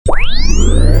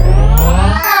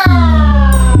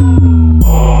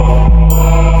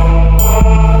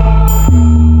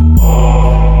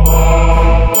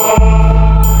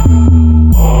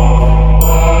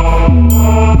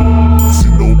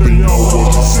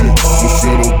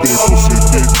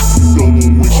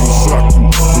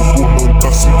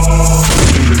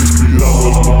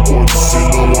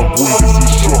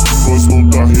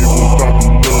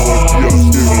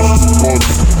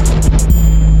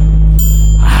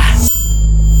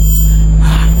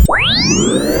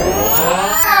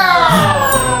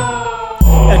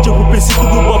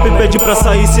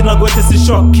MC não aguenta esse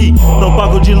choque. Não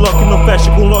pago de lock, não fecho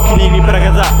com lock, nem vim pra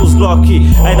agradar os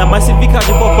lock. Ainda mais se ficar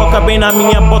de fofoca bem na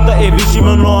minha bota, evite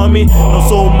meu nome. Não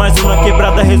sou mais um na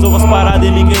quebrada, resolvo as paradas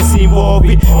e ninguém se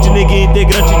envolve. De neguinho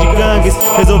integrante de gangues,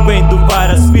 resolvendo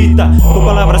várias fitas. Com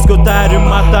palavras que otário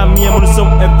mata, minha munição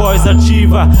é voz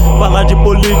ativa. Falar de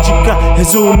política,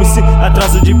 resume-se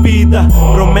atraso de vida.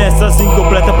 Promessas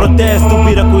incompleta, protesto,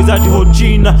 vira coisa de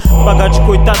rotina. Pagar de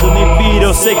coitado nem vira,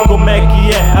 eu sei como é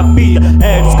que é a vida.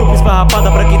 É, desculpa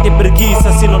esfarrapada pra quem tem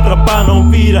preguiça, se não trampar não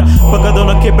vira. Pancadão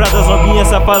na quebrada, as novinhas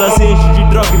safadas se enche de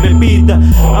droga e bebida.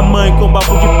 A mãe com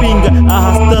bafo de pinga,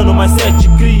 arrastando mais 7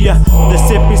 cria.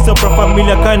 Decepção pra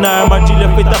família, cai na armadilha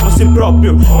feita por si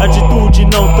próprio. Atitude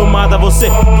não tomada,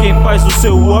 você quem faz o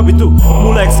seu óbito.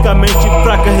 Moleques com a mente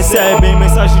fraca recebem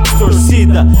mensagem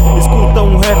distorcida. Escuta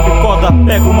um rap foda,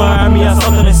 pega uma arma e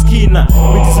assalta na esquina.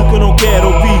 Me diz o que eu não quero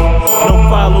ouvir, não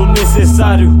falo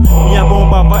necessário. Minha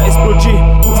bomba vai explodir,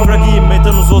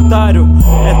 desfragmentando os otários.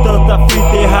 É tanta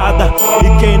fita errada e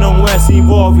quem não é se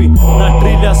envolve. Na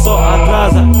trilha só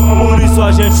atrasa, por isso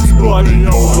a gente explode. Tem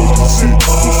algo a dizer,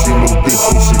 você não tem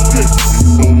conceito,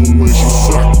 então não enche o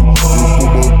saco. Eu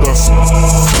comandasse,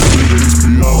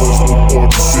 respirar nós não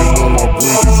pode ser, não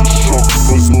aguenta esse choque.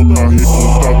 Nós não tá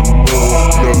revoltado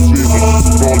não, e às vezes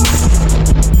explode.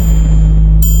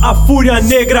 A fúria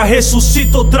negra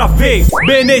ressuscita outra vez.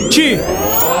 Beneti,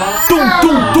 tum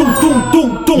tum tum tum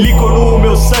tum tum. Licor no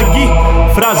meu sangue,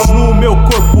 frases no meu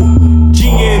corpo,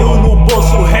 dinheiro no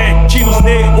bolso, retiros,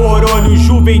 neurônio,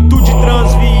 juventude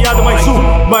transviada, mais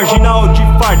um marginal de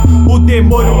fardo. O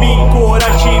demônio me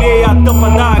encoraja, tirei a tampa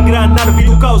da granada, vi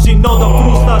do caos e não da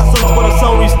frustração. De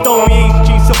coração estão em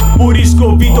extinção, por isso que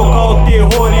eu vim tocar o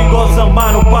terror igual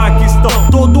Zambá no Paquistão.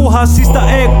 Todo racista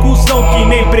é cuzão que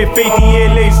nem prefeito em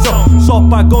eleição. Só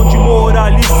pagão de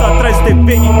moralista atrás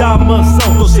TV e da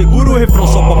mansão. Tô seguro o refrão,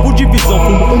 só papo de visão.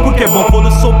 Fumo um porque é bom,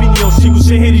 foda sua opinião. Sigo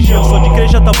sem religião, só de crer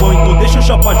já tá bom. Então deixa eu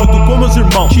chapar junto com meus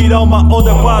irmãos. Tirar uma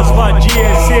onda com as vadias,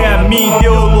 essa é a minha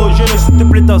ideologia. Nessa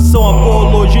interpretação,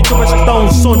 apologia. Então vai escutar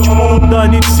um som tipo o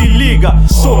Dani, se liga.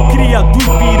 Sou cria do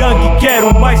Ipiranga e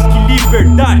quero mais que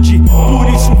liberdade. Por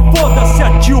isso foda-se a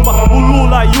Dilma, o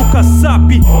Lula e o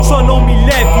Kassab. Só não me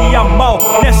leve a mal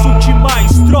nessa última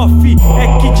estrofe. É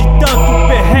que de tanto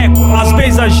perreco, às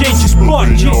vezes a gente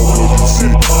explode. Tem algo a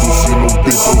dizer, você não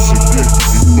tem conceito,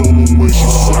 então não enche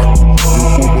o saco. Eu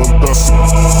comandasse,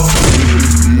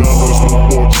 respirar nós não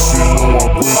pode ser, não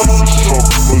aguenta esse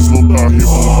choque. Nós não tá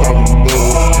revoltado não,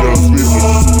 e às vezes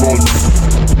explode.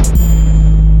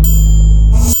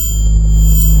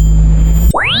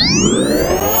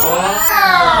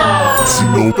 Se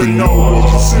não tem algo a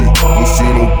dizer, você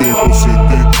não tem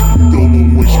conceito, então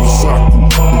não enche o saco.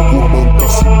 Eu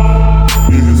comandasse,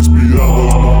 e respirar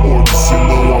nós não pode ser,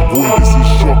 não aguenta